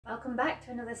Welcome back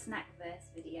to another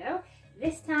Snackverse video.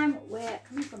 This time we're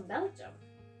coming from Belgium.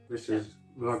 This is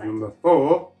vlog number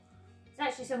 4. It's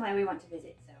actually somewhere we want to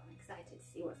visit, so I'm excited to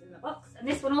see what's in the box. And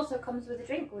this one also comes with a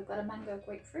drink. We've got a mango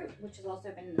grapefruit, which has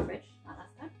also been in the fridge, like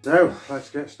last time. So, let's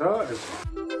get started.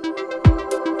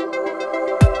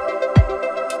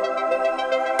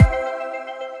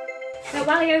 So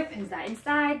while he opens that,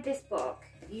 inside this book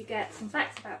you get some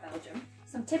facts about Belgium,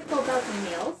 some typical Belgian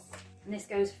meals, and this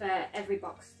goes for every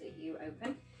box that you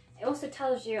open. It also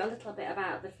tells you a little bit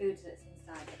about the foods that's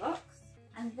inside the box,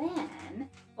 and then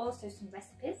also some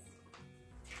recipes.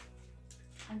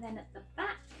 And then at the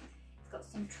back it's got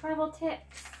some travel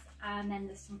tips, and then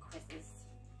there's some quizzes.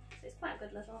 So it's quite a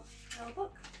good little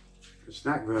book. The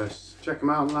Snackverse, check them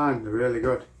out online, they're really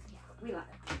good. Yeah, we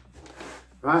like them.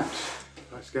 Right,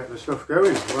 let's get the stuff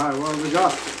going. Right, what have we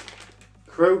got?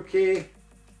 Croaky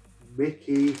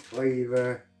Mickey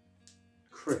flavour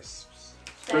crisps.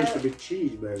 Supposed to be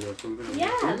cheeseburger or something.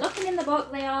 Yeah, looking in the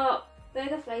book, they are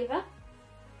burger flavour,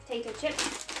 potato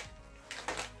chips.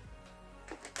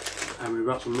 And we've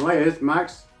got some layers,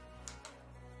 Max,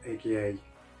 aka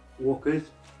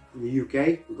Walker's in the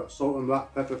UK. We've got salt and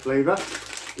black pepper flavour,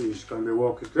 which is going to be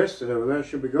Walker's crisps over there,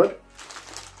 should be good.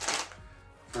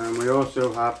 And we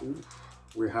also have,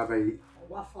 a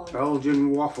waffle.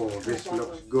 Belgian waffle. This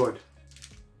looks good.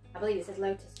 I believe it says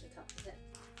Lotus at the top, is it?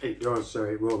 It does, so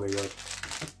it will be good.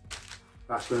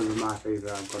 That's going to be my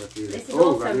favourite, I've got a few. This is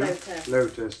also Lotus.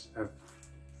 Lotus.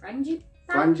 Frangipan?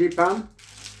 Frangipan.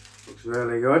 Looks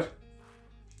really good.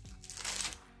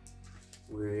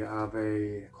 We have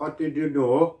a Côte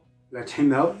d'Or, let him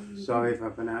know. Sorry if I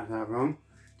pronounced that wrong.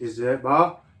 Dessert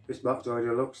bar. This box already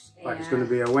looks like it's going to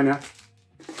be a winner.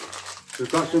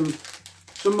 We've got some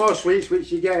more sweets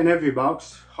which you get in every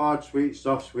box. Hard sweets,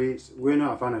 soft sweets. We're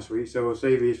not a fan of sweets, so we'll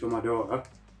save these for my daughter.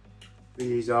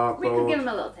 These are called... We could give them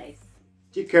a little taste.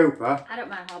 Jacopa. I don't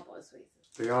mind hard-boiled sweets.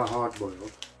 They are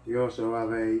hard-boiled. You also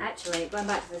have a... Actually, going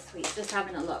back to the sweets, just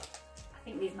having a look. I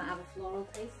think these might have a floral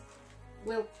taste.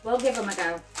 We'll give them a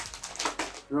go.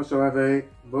 You also have a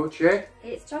Boche.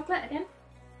 It's chocolate again,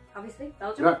 obviously,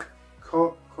 Belgium. Look,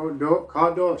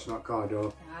 Cardor. It's not Cardor.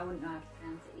 No, I wouldn't know how to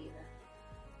pronounce it either.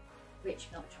 Rich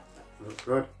milk chocolate. Looks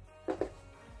good.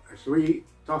 A sweet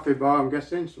toffee bar, I'm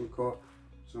guessing. Some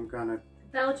kind of...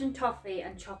 Belgian toffee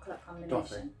and chocolate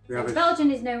combination. So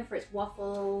Belgium is known for its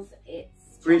waffles,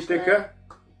 its free sticker.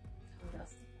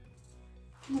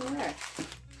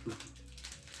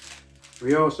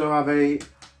 We also have a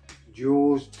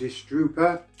Jules de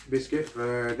Strooper biscuit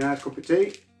for a nice cup of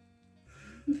tea.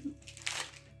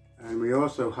 And we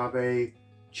also have a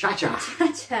Cha-Cha.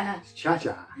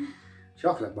 Cha-Cha.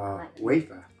 Chocolate bar,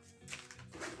 wafer.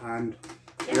 And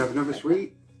we have another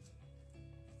sweet.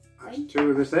 That's 2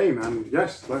 of the same. And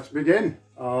yes, let's begin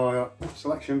our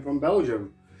selection from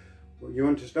Belgium. What, you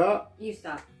want to start? You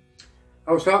start.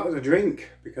 I'll start with a drink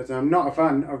because I'm not a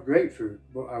fan of grapefruit,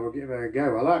 but I will give it a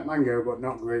go. I like mango, but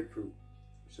not grapefruit.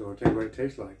 So I'll tell you what it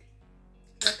tastes like.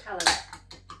 Low calorie.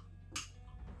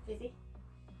 Fizzy.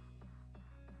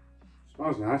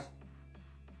 Smells nice.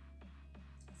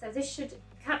 So this should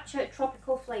capture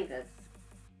tropical flavours.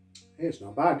 Hey, it's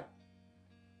not bad.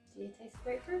 Do you taste the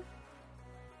grapefruit?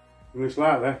 It's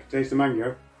like that. I can taste the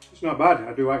mango. It's not bad.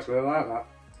 I do actually like that.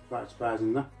 Quite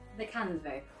surprising there. The can's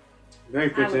very Very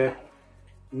pretty.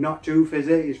 Not too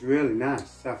fizzy. It's really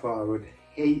nice. I thought I would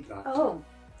hate that. Oh,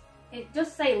 it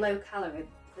does say low calorie.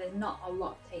 There's not a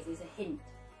lot of taste. There's a hint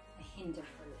of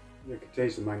fruit. You can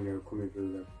taste the mango coming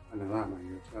through them, and I like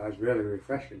mango. That's really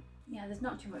refreshing. Yeah, there's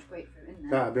not too much grapefruit in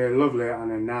there. That'd be lovely on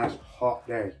a nice hot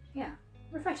day. Yeah,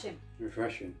 refreshing.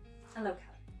 Refreshing. And low calorie.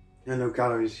 And no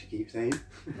calories, she keeps saying.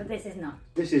 But this is not.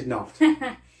 This is not.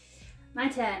 My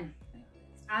turn.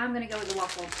 I'm going to go with the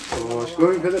waffle. Oh, it's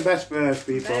going for the best first,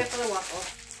 people. Go for the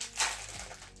waffle.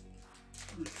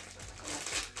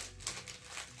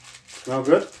 Smell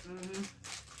good?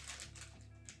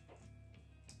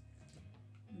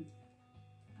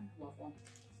 Waffle.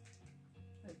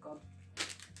 That's good.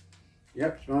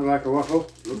 Yep, smells like a waffle.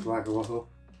 Looks like a waffle.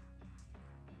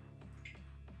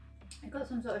 It's got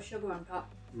some sort of sugar on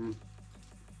top.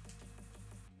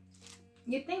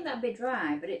 You'd think that'd be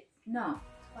dry, but it's not.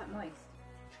 It's quite moist.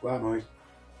 It's quite moist.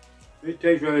 It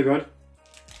tastes really good.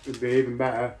 It'd be even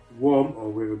better warm or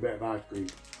with a bit of ice cream.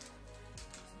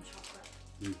 Some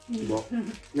chocolate. But,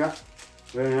 yeah,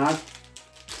 very nice.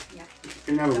 Yeah. You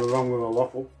can never go wrong with a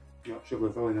waffle. Got sugar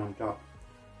filling on top.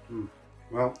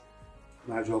 Well,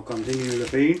 might as well continue the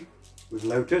theme with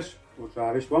Lotus. We'll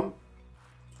try this one.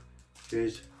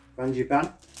 This is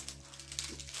Frangipan.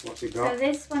 What's it got? So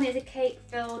this one is a cake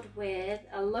filled with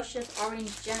a luscious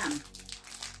orange jam.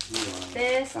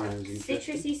 Burst of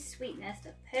citrusy sweetness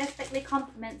that perfectly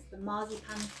complements the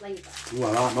marzipan flavour. Oh,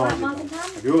 I like marzipan.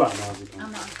 I do like marzipan.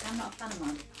 I'm not a fan of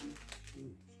marzipan.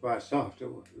 It's quite soft. It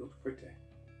looks pretty.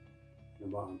 The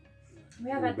bottom. We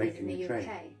have had these in the UK.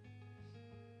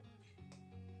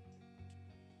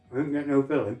 I don't get no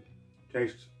filling.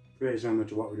 Tastes pretty similar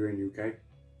to what we do in the UK.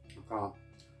 I can't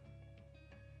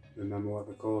remember what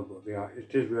they're called, but they are.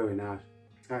 It is really nice.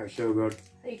 That is so good.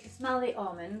 So you can smell the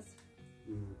almonds.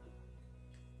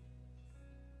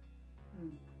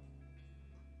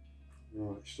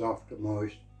 Oh, it's soft and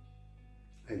moist.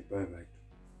 It's perfect.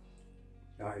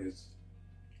 That is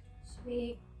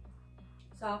sweet,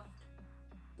 soft.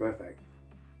 Perfect.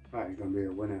 That is going to be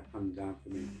a winner, hands down for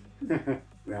me.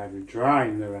 Without even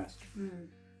trying the rest.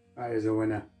 That is a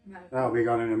winner. No. That'll be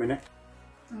gone in a minute.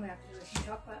 And we have to do some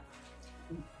chocolate.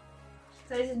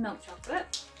 So this is milk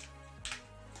chocolate.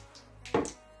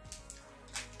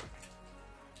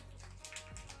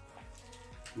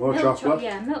 More chocolate.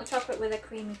 Yeah, milk chocolate with a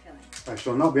creamy filling. I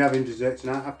shall not be having dessert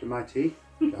tonight after my tea.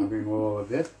 Having all of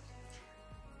this.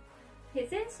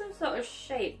 It's in some sort of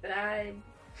shape, but I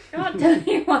can't tell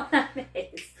you what that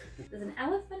is. There's an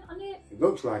elephant on it. It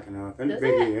looks like an elephant. Does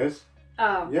Big it? ears.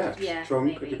 Oh, yeah. Trunk.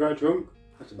 Maybe. Have you got a trunk?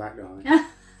 That's a back, darling.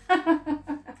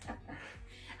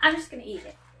 I'm just going to eat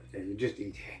it. Okay, you just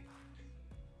eat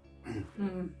it.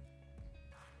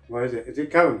 What is it? Is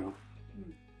it caramel?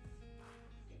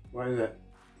 What is it?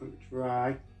 Let me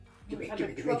try. Give me. That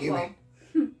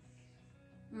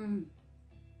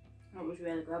was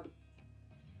really good.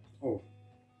 Oh.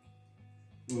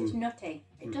 It's nutty.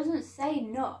 It doesn't say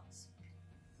nuts,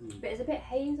 but it's a bit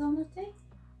hazelnutty.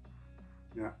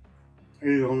 Yeah.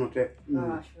 Hazelnutty.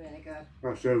 Oh, it's really good.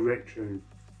 That's so rich and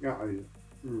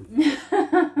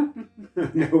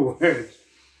no words.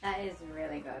 That is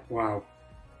really good. Wow.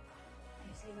 Can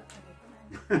you see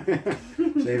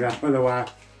that? Save that for the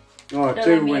wife. Oh, Don't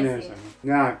two winners.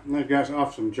 Now, let's get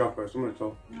off some chocolate. Something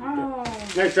to Oh.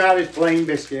 Let's try this plain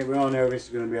biscuit. We all know this is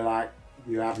going to be like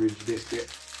your average biscuit.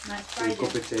 Nice With a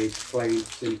cup of tea, plain,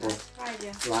 simple,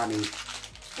 like me.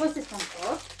 What's this one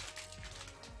called?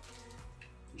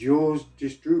 Jules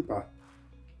Distrooper.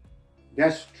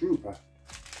 Death Trooper.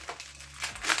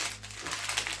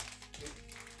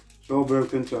 It's all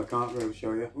broken, so I can't really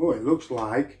show you. Oh, it looks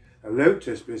like a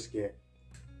Lotus biscuit.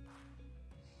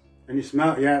 And you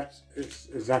smell it, yeah, it's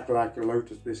exactly like a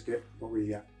Lotus biscuit, what we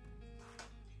get.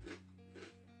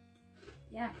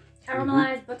 Yeah,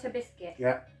 caramelised butter biscuit.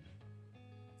 Yeah.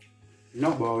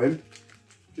 Not boring,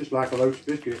 just like a Lotus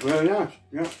biscuit. Really nice,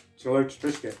 yeah, it's a Lotus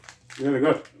biscuit. Really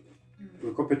good.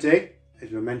 With a cup of tea,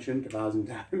 as we mentioned 1,000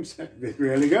 times, it's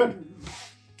really good.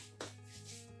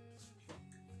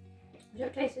 It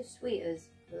don't taste as sweet as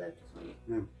the Lotus one.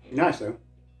 No. Nice though.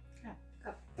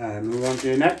 Yeah, move on to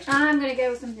the next. I'm going to go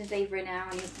with something savoury now.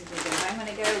 I need something good. I'm going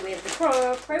to go with the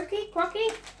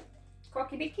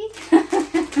Crocky Bicky.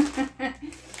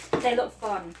 They look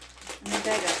fun. And the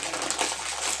burger.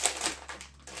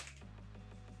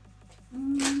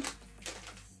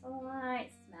 Slight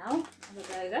smell of a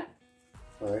burger.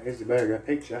 Well, it is the burger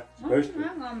picture. It's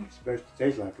supposed to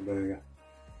taste like a burger.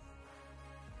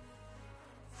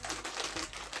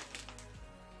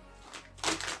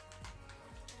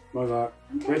 More like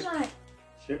crisps,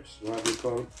 chips, whatever you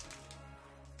call them.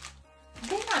 I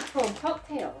think that's called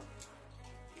cocktail.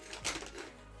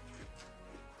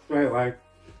 Straight away,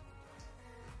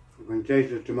 you can taste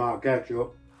the tomato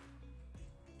ketchup.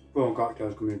 Prawn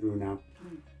cocktail's coming through now.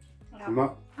 Yeah.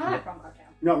 I like prawn cocktail.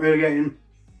 Not really getting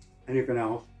anything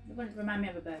else. It wouldn't remind me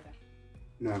of a burger.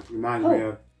 No, it reminds me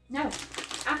of... No,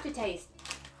 aftertaste.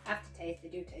 Aftertaste, they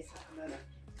do taste like a burger.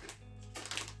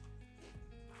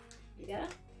 You get it?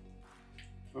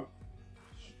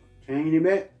 Tiny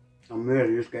bit. I'm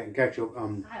really just getting ketchup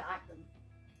on I like them.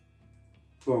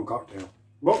 prawn cocktail.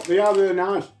 But they are really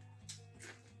nice.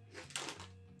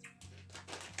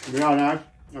 They are nice.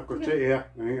 I could sit here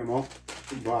and eat them all,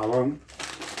 but I won't.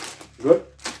 Good.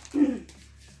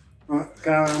 Right,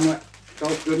 caramel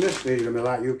toast goodness. These are going to be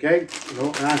like UK. They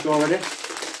look nice already.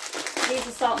 These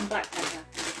are salt and black pepper.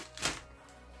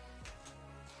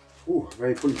 Ooh,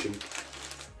 very punchy.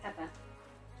 Pepper.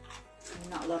 I'm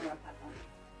not a lover of pepper.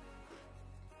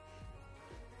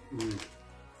 Are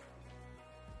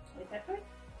they peppery?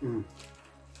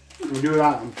 We do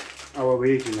that how are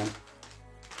we eating them.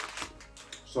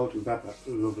 Salt and pepper,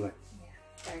 lovely. Yeah,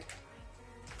 very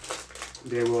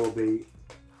good. They will be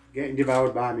getting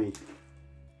devoured by me.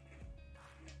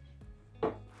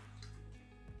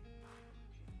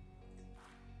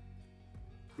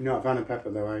 You're not a fan of pepper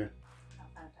though, are you? Not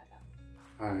a fan of pepper.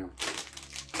 I am.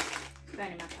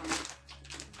 Burning my tongue.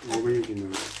 What are we eating though?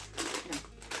 No.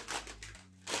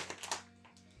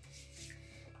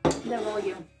 They're all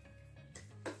you.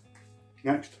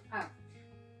 Next. Oh.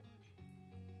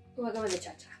 We'll go with the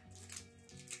cha-cha.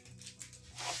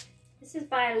 This is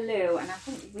by Lou, and I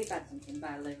think we've had something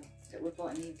by Lou that we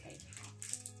bought in the UK before.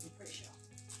 I'm pretty sure.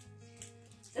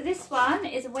 So this one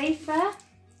is a wafer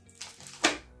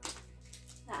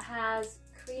that has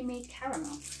creamy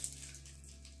caramel.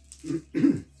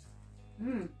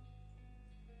 Mmm.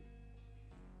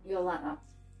 You'll like that.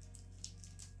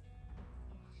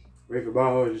 Wafer bar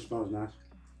always just smells nice.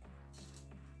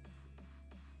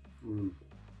 Mmm.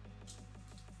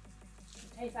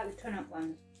 It tastes like the turnip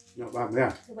ones. Not bad,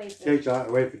 yeah. The wafer. Tastes like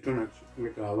the wafer turnips,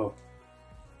 which I love.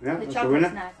 Yeah, The that's the chocolate's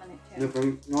winner. nice on it too.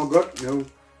 Nothing, no good, no.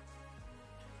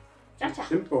 Cha-cha.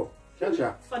 Simple.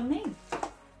 Cha-cha. Fun name.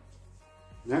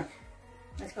 Next.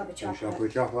 Let's go with Finish off chocolate.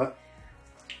 with chocolate.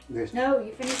 This. No,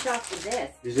 you finished off with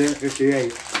this. Dessert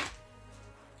 58.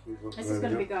 This is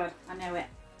going to be good. I know it.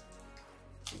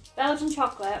 Belgian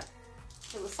chocolate.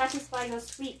 It will satisfy your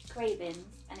sweet cravings,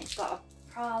 and it's got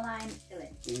a praline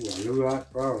filling. Ooh, I do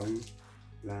like praline.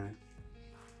 Right.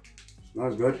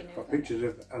 Smells good. Got pictures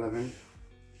of elephants.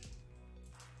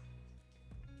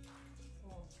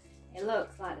 It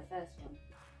looks like the first one.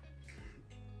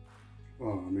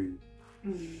 Oh, I mean,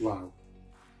 wow.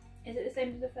 Is it the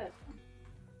same as the first one?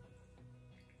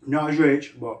 Not as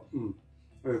rich, but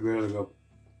it's really good.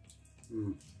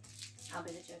 I'll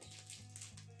be the judge.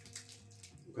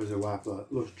 Because the wife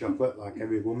loves chocolate like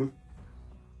every woman.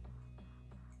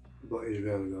 But it's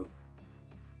really good.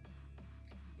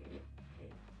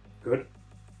 Good.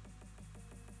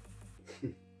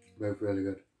 Both really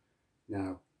good.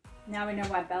 Now we know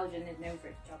why Belgium is known for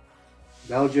its chocolate.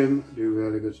 Belgium do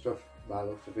really good stuff by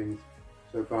lots of things.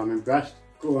 So far I'm impressed.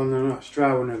 Go on then, let's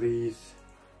try one of these.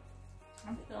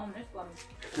 I'm still on this one.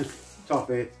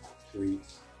 Toffee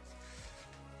sweets.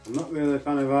 I'm not really a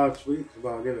fan of hard sweets, but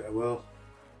I'll give it a whirl.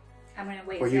 I'm going to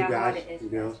wait For to see you how hard guys it is.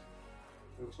 and girls.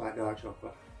 It looks like dark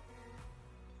chocolate.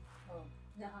 Oh,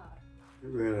 they're hard.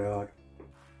 It's really hard.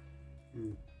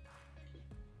 You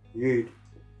need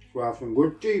to have some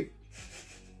good teeth.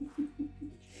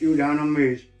 Chew down on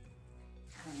these.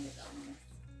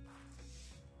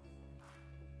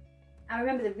 I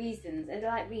remember the reasons. Are they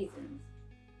like reasons?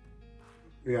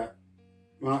 Yeah.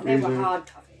 Like They were Reasons, hard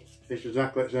toffees. it's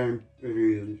exactly the same as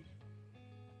Reasons.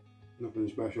 Nothing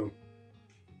special.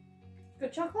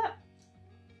 Good chocolate?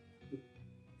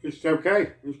 It's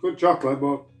okay. It's good chocolate,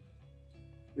 but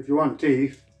if you want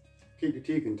teeth, keep your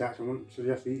teeth intact. I wouldn't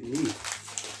suggest eating these.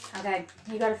 Okay,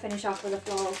 you got to finish off with a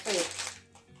floral sweet.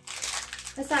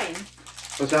 For science.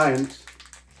 For science.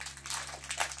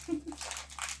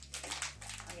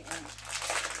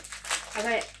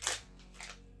 Okay.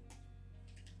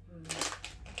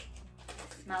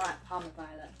 Smell like palm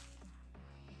violet.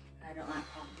 I don't like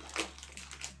palm violet.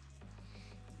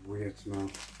 Weird smell.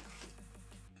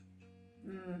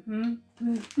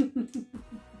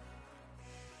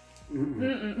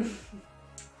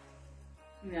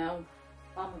 No,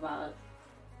 palm violet.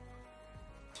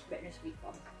 Bit in a sweet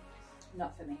one.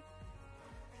 Not for me.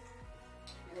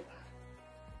 Really bad.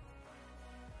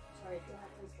 Sorry if you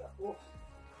like those, but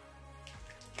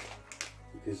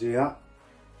You can see that.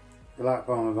 If you like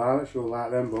Palmer Violets, you'll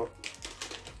like them, but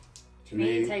to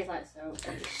me, it tastes like soap.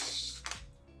 it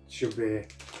should be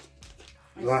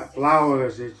like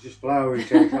flowers. It's just flowery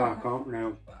taste. I can't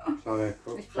now. Sorry,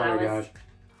 sorry guys.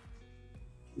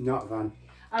 Not a fan.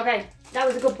 Okay, that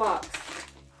was a good box.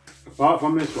 Apart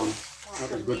from this one,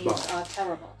 that was a good These box. are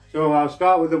terrible. So I'll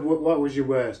start with what was your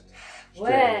worst?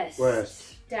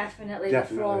 Worst. Definitely the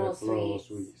floral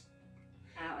sweets.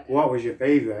 What was your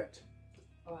favourite?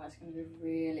 Oh, it's going to be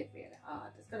really, really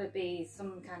hard. There's got to be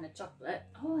some kind of chocolate.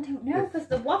 Oh, I don't know, because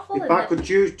the waffle If I could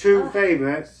choose two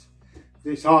favourites,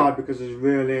 it's hard because there's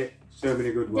really so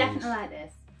many good ones. Definitely like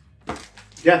this.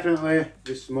 Definitely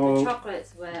the small The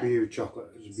chocolates were Beer chocolate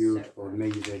is beautiful,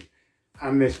 amazing.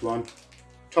 And this one,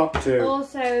 top two.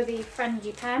 Also the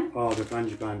frangipane. Oh, the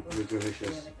frangipane was delicious.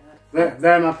 Really good.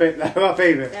 They're my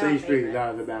favourites. They're These three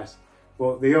are the best.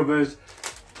 But the others,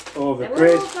 all the They were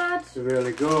crisps, all good. are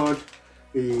really good.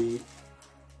 The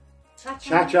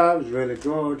Cha-cha. cha-cha was really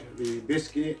good. The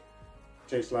biscuit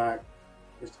tastes like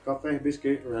it's coffee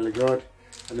biscuit, really good.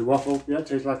 And the waffle, yeah,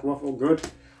 tastes like waffle, good.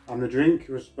 And the drink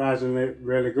was surprisingly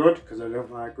really good because I don't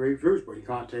like grapefruits, but you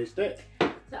can't taste it.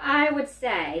 So I would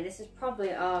say this is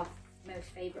probably our most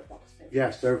favourite box so far.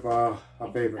 Yes, so far our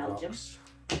In favourite Belgium. box.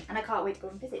 And I can't wait to go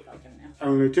and visit Belgium now.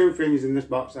 Only two things in this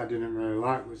box I didn't really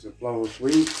like was the floral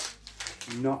sweets,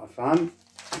 not a fan,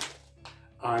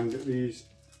 and these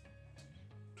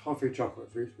toffee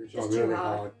chocolate sweets, which Just are too really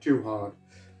hard. too hard.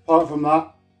 Apart from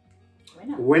that,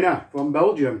 Winner. winner from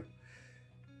Belgium.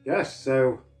 yes,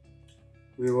 so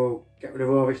we will get rid of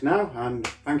all this now, and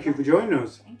thank you for joining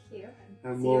us. Thank you.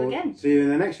 And See you again. see you in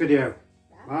the next video.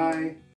 Bye. Bye.